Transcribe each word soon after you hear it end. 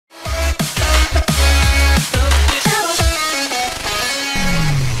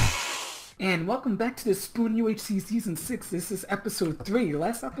and welcome back to the Spoon UHC Season 6. This is episode 3.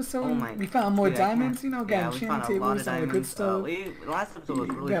 Last episode, we found more diamonds, got enchanted tables, all the good stuff. The last episode was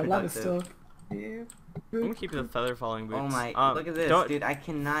really got a lot of productive. stuff. Yeah. I'm gonna keep the feather falling boots. Oh my, look at this, dude. I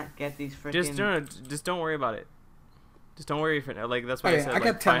cannot get these freaking... Just don't worry about it. Just don't worry for like that's what I said. I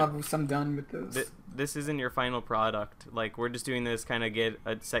got 10 levels. I'm done with this. This isn't your final product. Like we're just doing this kind of get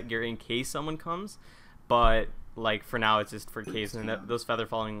a set gear in case someone comes, but like for now it's just for caves and those feather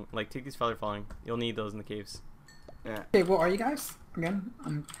falling. Like take these feather falling. You'll need those in the caves. Yeah. Okay, what are you guys again?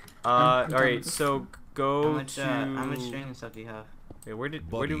 I'm all right. So go how much string and stuff do you have? Okay, where did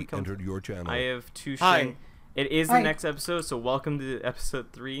we come? Entered your channel. I have 2 string. It is the next episode, so welcome to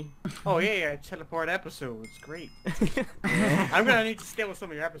episode 3. Oh yeah, teleport episodes, great. I'm gonna need to steal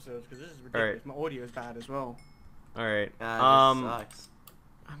some of your episodes because this is ridiculous. Right. My audio is bad as well. All right. This sucks.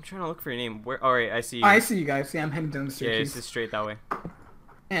 I'm trying to look for your name. Where? All right, I see you. I see you guys. Yeah, I'm heading down the staircase. Yeah, it's just straight that way.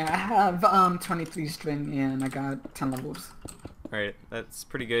 Yeah, I have 23 string and I got 10 levels. All right, that's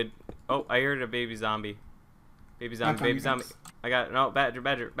pretty good. Oh, I heard a baby zombie. Baby zombie, baby zombie. I got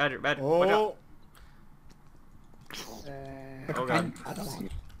badger. Oh. Watch out. Oh god.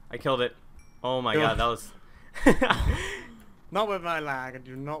 I killed it. Oh my god, that was... Not with my lag, I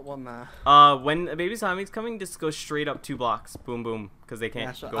do not want that. When a baby zombie's coming, just go straight up 2 blocks. Boom, boom. Because they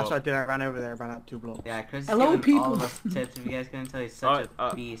can't go up. That's what I did, I ran over there, ran up 2 blocks. Yeah, Chris is Hello, giving people. all of us tips. If you guys can tell, he's such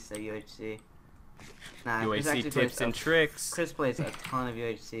a beast at UHC. Nah, Chris UHC actually tips plays and tricks. Chris plays a ton of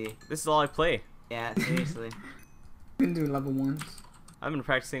UHC. This is all I play. Yeah, seriously. Been doing level 1s. I've been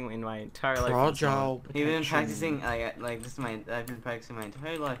practicing in my entire life. Fragile You've been practicing, like this is I've been practicing my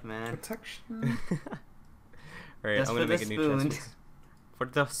entire life, man. Protection. Alright, I'm gonna make a new chest. For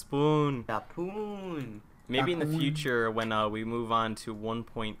the spoon. The spoon. Maybe in the future when we move on to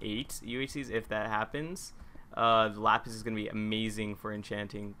 1.8 UHCs, if that happens, the lapis is gonna be amazing for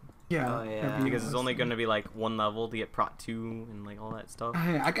enchanting. Yeah. Oh, yeah. Because it's only gonna be like 1 level to get prot 2 and like all that stuff.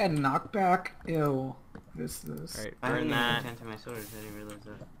 I got knockback. Ew. This. Alright, I burn haven't that. even enchanted my swords. I didn't realize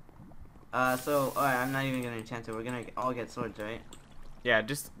that. So alright, I'm not even gonna enchant it. We're gonna all get swords, right? Yeah,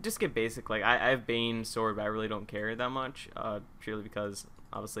 just get basic. Like I have Bane sword, but I really don't care that much. Purely because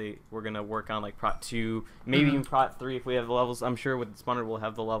obviously we're gonna work on like prot 2, maybe even prot 3 if we have the levels. I'm sure with the spawner we'll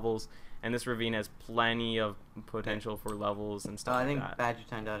have the levels, and this ravine has plenty of potential for levels and stuff I think like that. Badger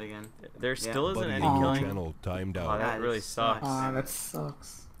timed out again. There still isn't Buddy any in your killing. channel timed Oh, out. that really sucks. That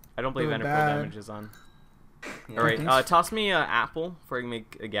sucks. I don't believe Really Enderpearl bad. damage is on. Yeah. Alright, toss me an apple before I can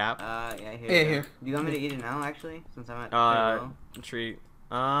make a gap. Yeah, here. Hey, here. Do you want me to eat it now, actually? Since I'm at Tree.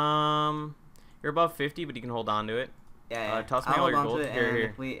 You're above 50, but you can hold on to it. Yeah. Toss me I'll all your hold on gold. to it,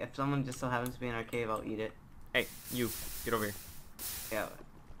 Here. and if someone just so happens to be in our cave, I'll eat it. Hey, you, get over here. Yeah.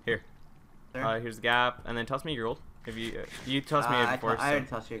 Here. Sir? Here's the gap, and then toss me your gold. If you tossed me it before. I already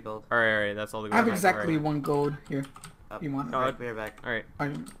tossed your gold. Alright, that's all the gold. I have exactly 1 gold here. Up. You want it? Alright, we're back. Alright.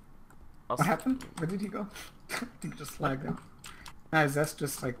 What happened? Where did he go? He just lagged out. Guys, that's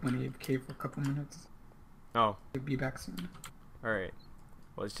just like when he cave for a couple minutes. Oh. He'll be back soon. Alright.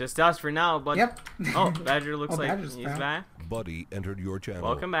 Well, it's just us for now, but... Yep. Oh, Badger looks like Badger's he's back. Buddy entered your channel.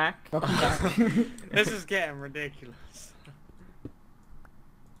 Welcome back. Welcome back. This is getting ridiculous.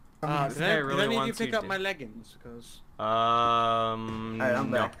 This guy really did any of you wants pick you up to- my leggings? Cause Alright, I'm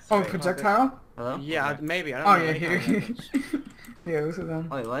no. back. Oh, Sorry. projectile? Hello? yeah, maybe. I don't Oh know yeah, any here. kind of leggings. Yeah, this is them.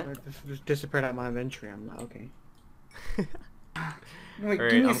 Wait, what? It just disappeared out of my inventory. I'm like, okay. Wait, Alright,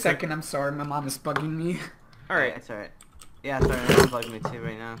 give me a I'm second. I'm sorry, my mom is bugging me. Alright. It's alright. Yeah, sorry, my mom's bugging me too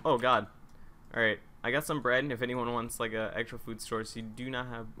right now. Oh, God. Alright. I got some bread, and if anyone wants, like, a extra food source, you do not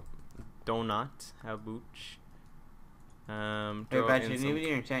have booch. Wait, Badger, do you need me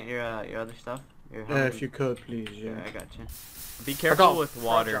to enchant your other stuff? If you could, please. Yeah, Yeah. I gotcha. Be careful with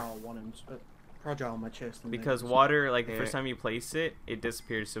water. Fragile on my chest. And Because legs. water, like, the Yeah. first time you place it, it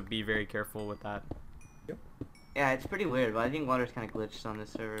disappears, so be very careful with that. Yeah, it's pretty weird, but I think water's kind of glitched on this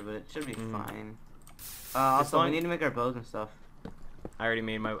server, but it should be fine. As Also, we long- need to make our bows and stuff. I already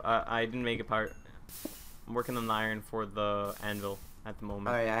made my... I didn't make a part. I'm working on the iron for the anvil at the moment.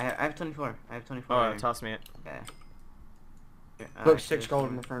 Alright, I have 24. I have 24 Oh, iron. toss me it. Yeah. Here, Look, actually, 6 gold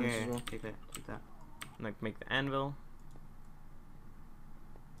in the furnace here, as well. Take that, take that. Like, make the anvil.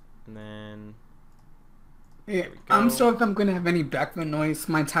 And then... Yeah, we I'm go. sorry if I'm gonna have any background noise.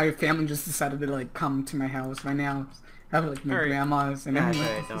 My entire family just decided to like come to my house right now. I have like my Alright. grandmas and Nah, everyone.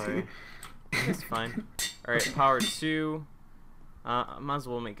 it's alright, don't worry. It's fine. Alright, power 2. I might as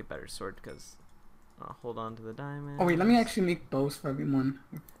well make a better sword, because... hold on to the diamond. Oh wait, let me actually make bows for everyone.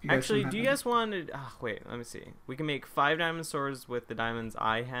 if you guys Actually, don't do have you guys want to... wait, let me see. We can make 5 diamond swords with the diamonds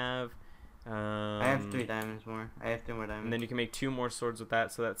I have, I have 3 diamonds more. I have 3 more diamonds. And then you can make 2 more swords with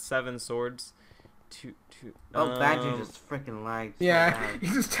that, so that's 7 swords. Two. Oh, Badger just freaking lagged. Yeah, So he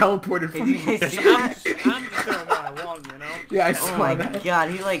just teleported from me. I'm just doing what I want, you know? Yeah, I oh saw my that. god,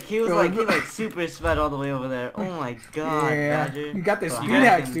 he super sped all the way over there. Oh my god, Yeah, Badger. you got this Oh, speed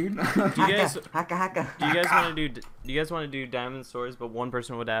hacks, dude. Do you guys Haka. do you guys want to do diamond swords, but one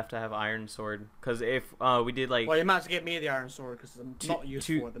person would have to have iron sword? Because if we did like Well, you might have to get me the iron sword because I'm not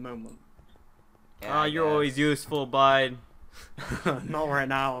useful at the moment. Yeah, you're always useful, bud. Not right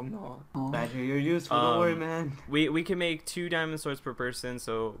now, I'm not. Badger, you're useful. Don't worry, man. We can make 2 diamond swords per person,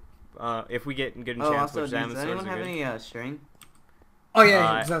 so if we get good chance, Also, which diamond does swords anyone are have good. any string? Oh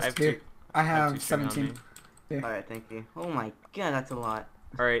yeah, I that's have good. two- I I have have 2 string on 17. me. Yeah. Alright, thank you. Oh my god, that's a lot.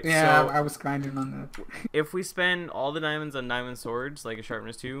 Alright, Yeah, so I was grinding on that. if we spend all the diamonds on diamond swords, like a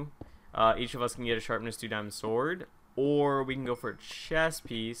sharpness 2, each of us can get a sharpness 2 diamond sword, or we can go for a chest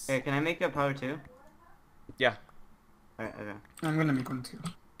piece. Hey, can I make a power 2? Yeah. Alright, okay. I'm gonna make one too.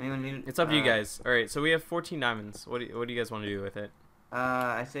 Anyone need it? It's up to you guys. Alright, so we have 14 diamonds. What do you guys want to do with it?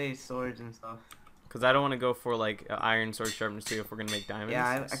 I say swords and stuff. Because I don't want to go for like iron sword sharpness 2 if we're going to make diamonds.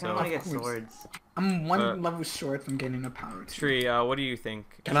 Yeah, I kind of want to get Of course. swords. I'm one level short from getting a power 2. Tree, what do you think?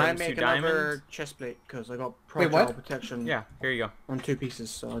 Can I Sharpness make 2 another diamonds? chest plate? Because I got Wait, projectile what? protection Yeah, here you go. on 2 pieces,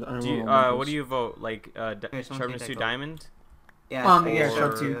 so I don't Do you, know. what do you vote? Like Here, someone sharpness take 2 that diamond? Yeah, I yeah, guess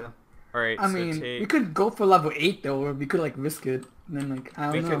sharp so, two. too. Alright, I so mean, take... we could go for level 8 though, or we could like risk it. And then like,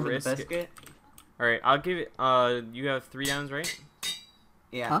 I We don't could know. risk it. Biscuit? Alright, I'll give it, you have 3 diamonds, right?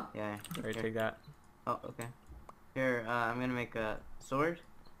 Yeah, Huh? yeah. Alright, Here. take that. Oh, okay. Here, I'm gonna make a sword.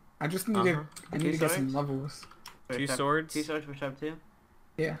 I just need to, I need to get some swords? levels. for 2 sharp- swords? 2 swords for sharp 2.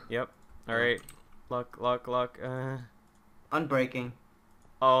 Yeah. Yep. Alright. Luck. Unbreaking.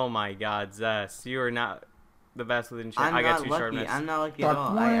 Oh my god, Zest. You are not the best with enchantment. I got 2 lucky. sharpness. I'm not lucky Sharp at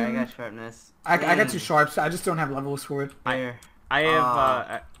all. I one. got sharpness. I got 2 Dang. sharps. I just don't have levels for it. Here. I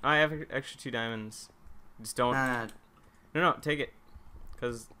have I have extra 2 diamonds. Just don't. Nah, No, take it.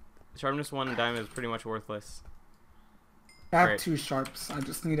 Cause sharpness 1 diamond is pretty much worthless. I have Right. 2 sharps. I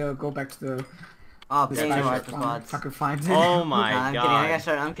just need to go back to the oh, the dang, two you spider are the farm spots. if I could find it. Oh my Nah, I'm god. kidding. I got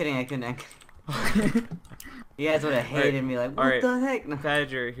sharp. I'm kidding. I couldn't. You guys would have hated me. Like, what Alright. the heck? No.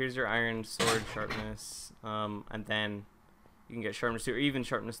 Badger, here's your iron sword sharpness. And then you can get sharpness 2 or even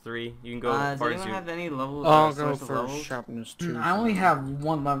sharpness 3. You can go as Does far as anyone you. have any levels? I'll source go of for levels? sharpness 2. I only have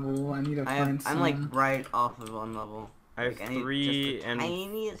 1 level. I need to find some. I'm like right off of 1 level. I have Like, need 3 just a and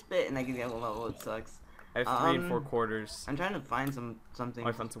tiniest bit, and I can get 1 level. It sucks. I have 3 and 4 quarters. I'm trying to find something Oh,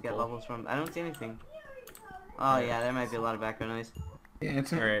 I found some to get coal. levels from. I don't see anything. Oh yeah, there might be a lot of background noise. Yeah,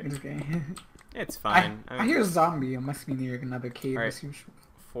 it's Alright. it's okay. It's fine. I hear a zombie. I must be near another cave Alright. as usual.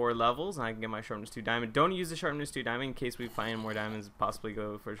 4 levels, and I can get my sharpness 2 diamond. Don't use the sharpness 2 diamond in case we find more diamonds. Possibly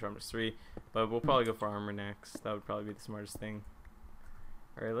go for sharpness 3, but we'll probably go for armor next. That would probably be the smartest thing.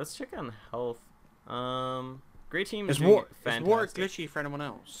 All right, let's check on health. Great team is Is doing war fantastic. glitchy for anyone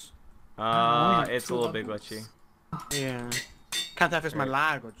else? It's a little bit glitchy. Yeah. Can't tell if it's my Right.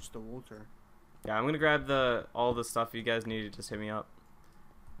 lag or just the water. Yeah, I'm gonna grab all the stuff you guys need. Just hit me up.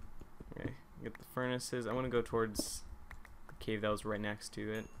 Okay, get the furnaces. I want to go towards the cave that was right next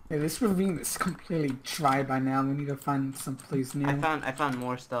to it. Yeah, this ravine is completely dry by now. We need to find some place new. I found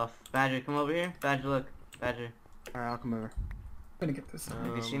more stuff. Badger, come over here. Badger, look. Badger. Alright, I'll come over. I'm gonna get this.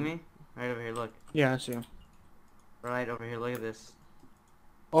 If you see me, right over here. Look. Yeah, I see him. Right over here. Look at this.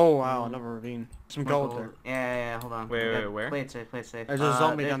 Oh wow, another ravine. Some More gold there. Yeah. Hold on. Wait, where? Play it safe. Play it safe. There's a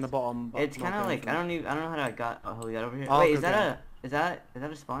zombie down the there's- bottom. but It's not kind of going like for I me. don't know how I got. Oh, we got over here. I'll Wait, go is get that a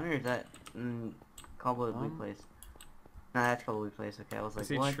spawner or is that cobble blue place? Nah, that's cobble blue place. Okay, I was like,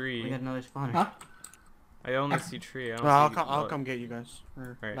 see what? tree. We got another spawner. Huh? I only see tree. I don't No, see I'll blood. come get you guys.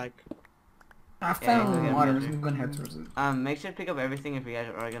 Or, Right. like, I Yeah, found go get water. Badger. I'm gonna head towards it. Make sure to pick up everything if you guys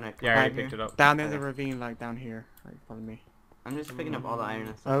are gonna. Come Yeah, I already back picked here. it up. down in the Okay. ravine, like down here. Like, follow me. I'm just picking up all the iron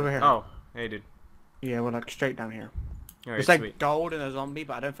and stuff. Over here. Oh, hey, dude. Yeah, we're like straight down here. All right, It's like sweet. gold and a zombie,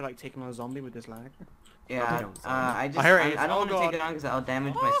 but I don't feel like taking on a zombie with this lag. Yeah, Okay. I just hear I it. don't Oh, want to take God. it on because I'll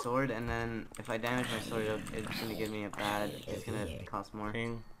damage my sword, and then if I damage my sword, it's gonna give me a bad. It's gonna cost more.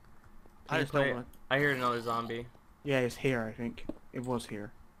 Ping. I just play don't it? want. I hear another zombie. Yeah, it's here. I think it was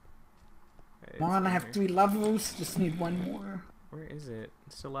here. Hey, Come on, it's I have here. 3 levels. Just need 1 more. Where is it?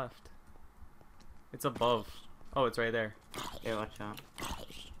 It's still left. It's above. Oh, it's right there. Yeah, watch out.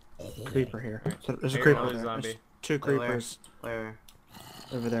 Creeper here. So there's a Here, creeper another there. zombie. There's 2 Where? creepers Where?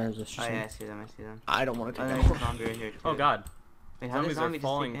 over there. Is Oh yeah, I see them. I see them. I don't want to Oh, take there's a that. zombie right here. Oh too. god. Wait, how did Zombies zombie are just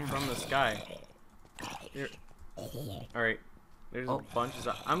falling take from the sky. Here. Alright. There's Oh. a bunch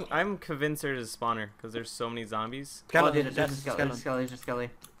of I'm convinced there's a spawner because there's so many zombies. Oh, Skeleton. dude, there's a That's skeleton. There's a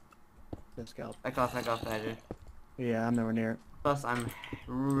skeleton. The scalp. Back off, Badger. Yeah, I'm nowhere near it. Plus, I'm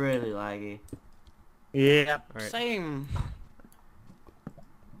really laggy. Yeah, Right. same.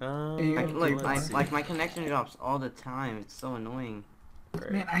 Like my connection drops all the time. It's so annoying.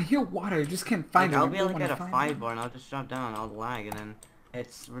 Right. Man, I hear water. I just can't find it. I'll be like at a 5 bar and I'll just drop down. I'll lag and then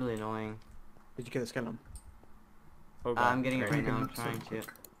it's really annoying. Did you get the skeleton? Oh, God. I'm getting it right now. I'm trying to.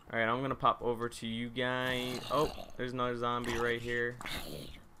 Alright, I'm gonna pop over to you guys. Oh, there's another zombie right here.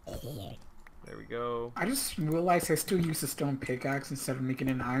 There we go. I just realized I still use a stone pickaxe instead of making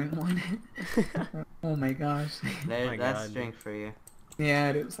an iron one. Oh my gosh. That's strength for you. Yeah,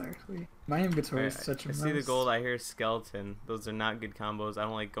 it is actually. My inventory is such a I mess. see the gold. I hear skeleton. Those are not good combos. I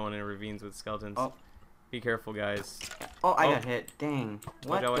don't like going in ravines with skeletons. Oh. Be careful, guys. Oh, I got hit. Dang.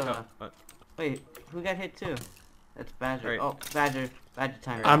 What Watch the? out. What? Wait, who got hit too? That's Badger. Right. Oh, Badger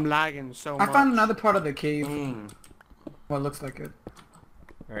time. I'm lagging so much. I found another part of the cave. Dang. Well, it looks like it.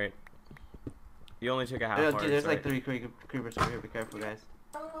 Alright. You only took a half Oh, heart. dude, there's sorry. like 3 creepers over here. Be careful, guys.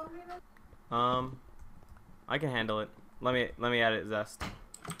 I can handle it. Let me add it, Zest.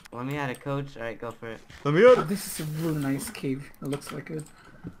 Let me add a coach. Alright, go for it. Let me add Oh, this is a really nice cave. It looks like it.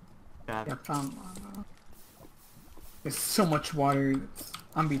 Grab. Yeah, I found one. There's so much water. It's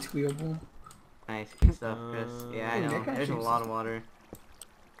unbelievable. Nice. Good stuff, Chris. Yeah, I Ooh, know. that guy There's a seems- lot of water.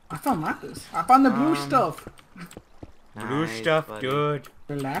 I found lapis. I found the blue stuff. blue Nice, stuff, buddy. good.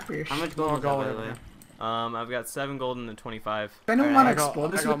 The lapis. How much gold is that, by the way? I've got 7 gold and 25. If anyone Alright, want I to got- explore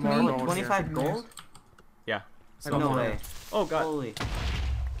this I got with more me? gold. 25 gold? Yeah. No way. Oh God. Holy.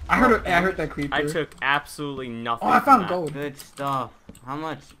 I heard that creeper. I took absolutely nothing. Oh, I from found that. gold. Good stuff. How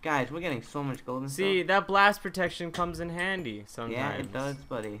much? Guys, we're getting so much gold and See, stuff. that blast protection comes in handy sometimes. Yeah, it does,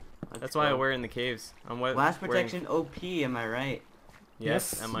 buddy. That's why I wear it in the caves. Blast protection OP, am I right?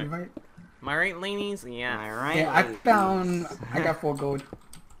 Yes. you're right. Am I right, ladies? Yeah. Am I right? Yeah, I ladies? found. I got 4 gold.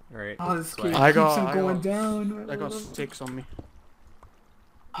 Alright. Oh, this Swag. cave I keeps got- on I going got- down. I got 6 on me.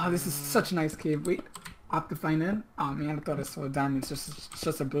 Oh, this is such a nice cave. Wait, I have to find it. Oh man, I thought I saw a diamond. It's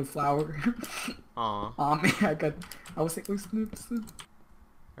just a blue flower. Aw. Oh man, I was like, oops.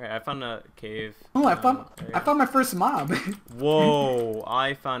 Alright, I found a cave. Oh, I found there. my first mob. Whoa!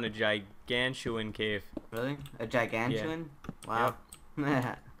 I found a gigantuan cave. Really? A gigantuan? Wow.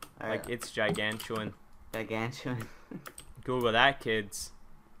 Like Alright, it's gigantuan. gigantuan. Google that, kids.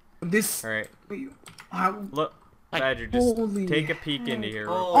 This. Alright. Wait, Look, Badger, just Holy take a peek into here.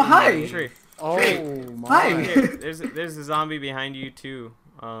 real Oh, quick. hi. Tree. Oh my. Hi. Okay, there's a zombie behind you too.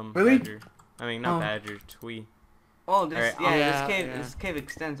 Really? Badger. I mean, not Oh. Badger. Twee. Oh, this Alright, yeah. this cave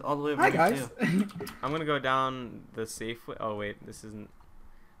extends all the way over Hi here guys. too. I'm gonna go down the safe way. Oh wait, this isn't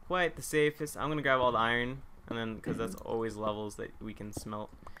quite the safest. I'm gonna grab all the iron, and then because that's always levels that we can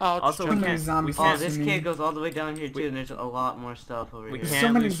smelt. Oh, Also, so we many can't. We zombies. Oh, can't. this me. cave goes all the way down here too, and there's a lot more stuff over We here. so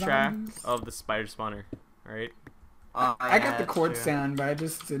can't many lose track zombies. of the spider spawner. All right. Oh, I yeah, got the that's cord true. sound, but I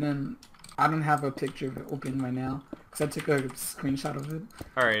just didn't. I don't have a picture of it open right now because I took a screenshot of it.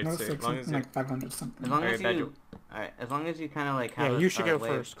 All right. It was So like as long as something you, like 500 something. As long Alright, as Badger. you, alright, as long as you kind of like Yeah, have you a should go way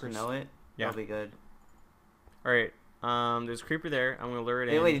first, to Chris. know it, Yeah. that'll be good. all right. There's a creeper there. I'm gonna lure it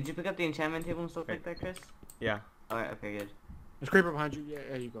Hey, in. wait, did you pick up the enchantment table and stuff like that, Chris? Yeah. Alright, okay, good. There's a creeper behind you. Yeah,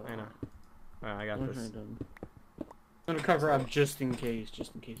 there you go. I know. Alright, I got this. I'm gonna cover up just in case.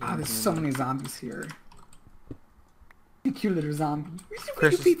 Ah, there's so many zombies here. You cute little zombie.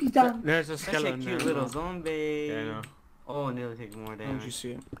 Chris, You pee-pee down. there's a Such a skeleton cute there. little zombie. Yeah, I know. Oh, nearly take more How did damage. you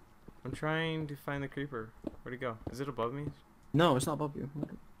see it? I'm trying to find the creeper. Where'd it go? Is it above me? No, it's not above you.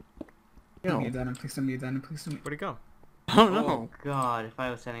 Please don't be done. Please don't be done. Please don't be. Where'd it go? Oh Oh no, god, if I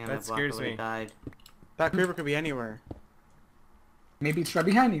was standing on That that block, I scares would me. have died. that creeper could be anywhere. Maybe it's right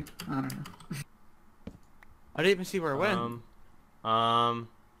behind you. I don't know. I didn't even see where it went.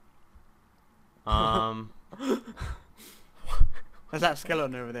 There's that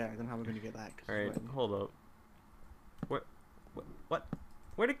skeleton over there. I don't know how we're gonna get that. 'cause All it's right, waiting. hold up. What?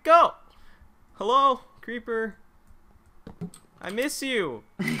 Where'd it go? Hello, creeper. I miss you.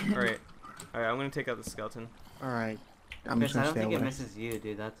 All right. I'm gonna take out the skeleton. All right, I'm Chris, just I gonna don't stay think it away. misses you,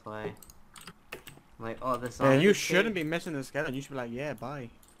 dude, that's why. Like, oh, this Yeah, zombie you escape. shouldn't be missing the skeleton. You should be like, yeah, bye.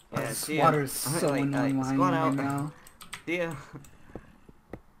 Yeah, This see ya. water is so annoying squat right out. now. See ya.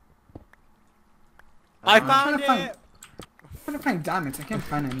 I Uh, found trying to find- it. I'm trying to find diamonds. I can't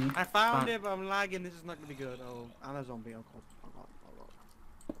find any. I found Fine. it, but I'm lagging. This is not gonna be good. Oh, and a zombie. Oh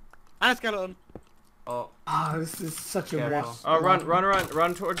god. And a skeleton. Oh, Ah, this is such a Careful. wash. Oh,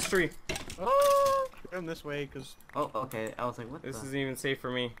 run towards the tree. Oh, going this way, cause oh, okay. I was like, what This the? isn't even safe for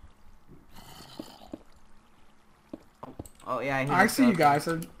me. Oh, yeah, I hear I the see you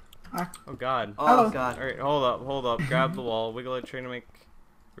skeleton. guys. Oh God. Oh, Hello. god. All right, hold up. Grab the wall. Wiggle it. Trying to make.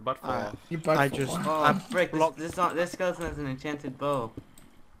 Your butt fall off. Your butt I fall just... off. Oh, frick, this skeleton has an enchanted bow.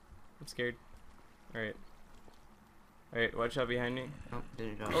 I'm scared. Alright. Alright, watch out behind me. Oh,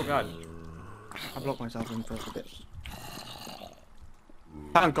 didn't go. Oh god. I blocked myself in for a bit.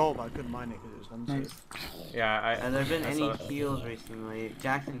 I found gold, but I couldn't mine it because it was unsafe. Nice. Yeah, Have there been I any saw it. heals recently?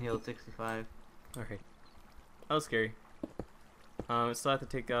 Jackson healed 65. Okay. That was scary. Still have to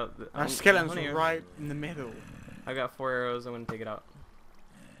take out the... Our skeleton's right in the middle. I got 4 arrows, I'm gonna take it out.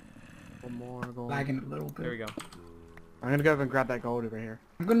 One more gold. Lagging a little bit. There we go. I'm gonna go over and grab that gold over here.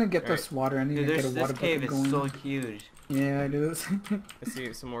 I'm gonna get this water. I need Dude, to get a this water cave bucket is going. so huge. Yeah, it is. I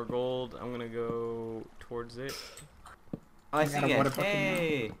see some more gold. I'm gonna go towards it. Oh, I see got a you water guys.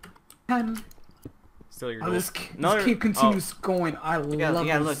 bucket now. Hey! Still your Oh, gold. this cave continues going. I love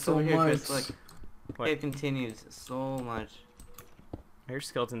Yeah, it look, so over here, much. Chris, look. What? Cave continues so much. There's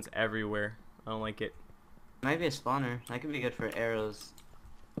skeletons everywhere. I don't like it. Might be a spawner. That could be good for arrows.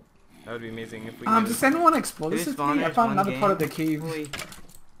 That would be amazing if we Does anyone explore this with me? I spawners, found one another part of the game. cave. Oi.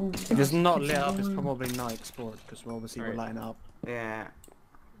 If it's not lit up, it's probably not explored because we're obviously Alright. lighting up. Yeah.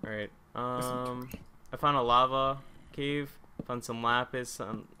 Alright. I found a lava cave. Found some lapis,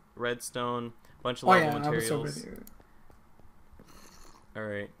 some redstone, bunch of Oh lava yeah, I was over materials. there.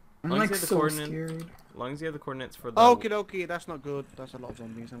 Alright. I'm Long as like you have the so coordinate- scared. As long as you have the coordinates for the... Okie dokie, that's not good. That's a lot of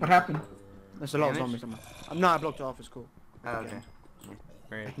zombies. What happened? There's a lot of Damage? zombies. No, I blocked it off. It's cool. Oh, okay.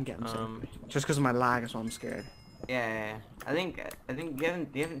 I Right. can get them safely. Just because of my lag, that's why I'm scared. Yeah. I think you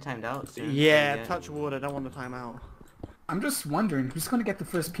haven't timed out. Soon, Yeah, so touch wood. I don't want the timeout. I'm just wondering who's gonna get the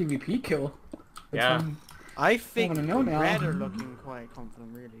first PvP kill. Which Yeah. one? I think wanna know now. Red are looking quite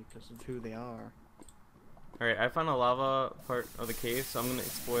confident, really, because of who they are. Alright, I found a lava part of the cave, so I'm gonna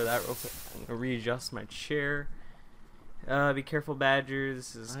explore that real quick. I'm gonna readjust my chair. Be careful,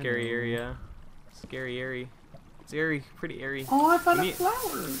 badgers. This is a scary know. area. Scary area. It's airy, pretty airy. Oh, I found We a need-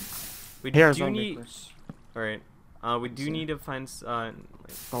 flower. We Here's do zombie. need. Chris. Alright. We do need to find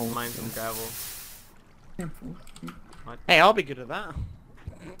Gold. mine some gravel. Hey, I'll be good at that.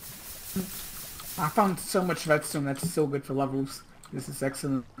 I found so much redstone that's so good for levels. This is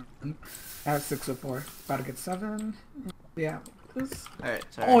excellent. I have 6 so far. About to get 7. Yeah. This. Alright,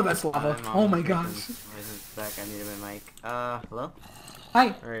 sorry. Oh, that's lava. Oh my gosh. Back, I needed my mic. Hello?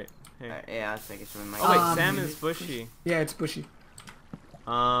 Hi. Alright. Hey. Alright, yeah, I was taking some of my mic. Oh wait, Um, Sam is bushy. Yeah, it's bushy.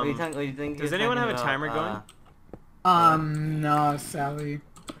 What do you think Does anyone have a timer going? No, Sally.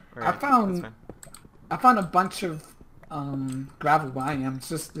 Alright, found- that's fine. I found a bunch of gravel where I am. It's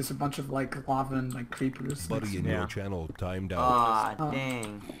just there's a bunch of like lava and like creepers. Buddy in Yeah. your channel timed out. Aw, Oh.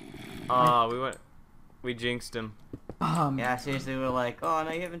 dang. We jinxed him. Yeah, seriously, we're like, oh,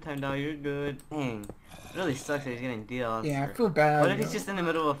 no, you haven't timed out, you're good. Dang. It really sucks that he's getting DDoS. Yeah, I feel bad. What if he's just in the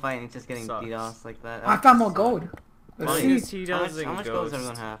middle of a fight and he's just getting Sucks. DDoS like that? I found more gold. As Let's long as see. he How doesn't much gold does ghost.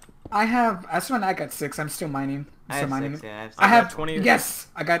 everyone have? I have. That's when I got 6. I'm still mining. I I'm still have mining. 6, yeah, I have 6. I have 20. Yes,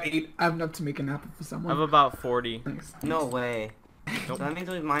 I got 8. I have enough to make an apple for I someone. have about 40. Thanks. No way. Nope. So that means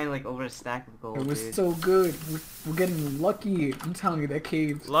we mined like over a stack of gold, It was dude. so good. We're getting lucky. I'm telling you, that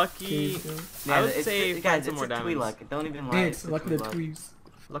cave. Lucky. Yeah, I would it's- say guys, find some it's more a twee diamonds. luck. Don't even lie. It's luck of the luck. tweez.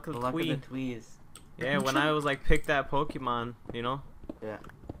 Luck of The the luck of the twee. tweez. Yeah, when I was like, pick that Pokemon, you know? Yeah.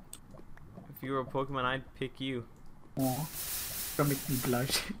 If you were a Pokemon, I'd pick you. Aw. Don't make me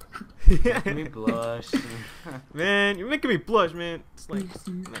blush. Make me blush. Man, you're making me blush, man. It's like,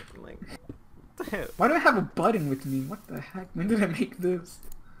 what the hell? Why do I have a button with me? What the heck? When did I make this?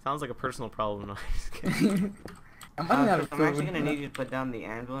 Sounds like a personal problem. No, I'm just kidding. I'm running out of I'm food. actually gonna need you to put down the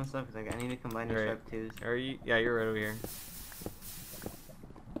anvil and stuff because I need to combine your Alright. sharp twos. Are you? Yeah, you're right over here.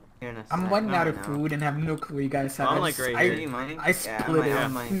 Here in a I'm sec. running Not out of right now. food and have no clue you guys have. I'm I like just- right Are here. you mining? I Yeah, split it.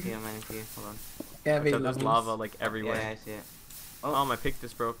 I'm mining too. I'm mining too. Hold on. Yeah, I have 8 So there's levels. lava like Yeah, everywhere. I see it. Oh, my pick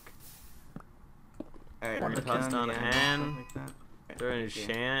just broke. Alright, We're put gonna toss down down the an anvil, stuff like that. They're an Okay.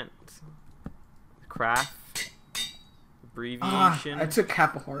 enchant. Craft. Ah, Abbreviation. I took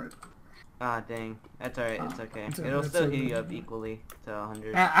half a heart. Ah, dang. That's alright. It's okay. It's It'll okay, still it's heal you okay. up equally to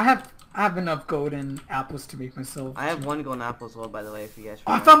 100. I have enough gold and apples to make myself. I have 1 golden apple as well, by the way, if you guys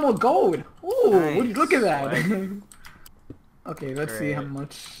Oh, I forgot. found more gold. Ooh, would you look at that? Nice. Okay, let's see how Great.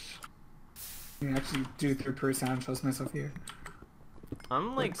 much. I can actually do 3rd person and trust myself here.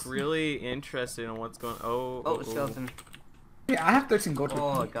 I'm like Let's- really interested in what's going. Oh, skeleton. Yeah, I have 13 gold. Oh,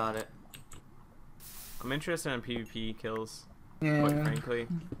 I with me. got it. I'm interested in PvP kills. Yeah. Quite frankly,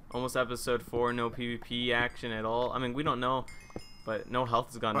 almost episode 4, no PvP action at all. I mean, we don't know, but no health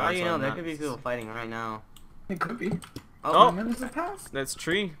has gone Well, down. you so know, I'm there not- could be people fighting right now. It could be. Oh. 5 minutes have passed. That's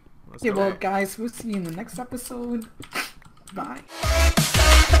tree. Let's Yeah, go. well, guys, we'll see you in the next episode. Bye.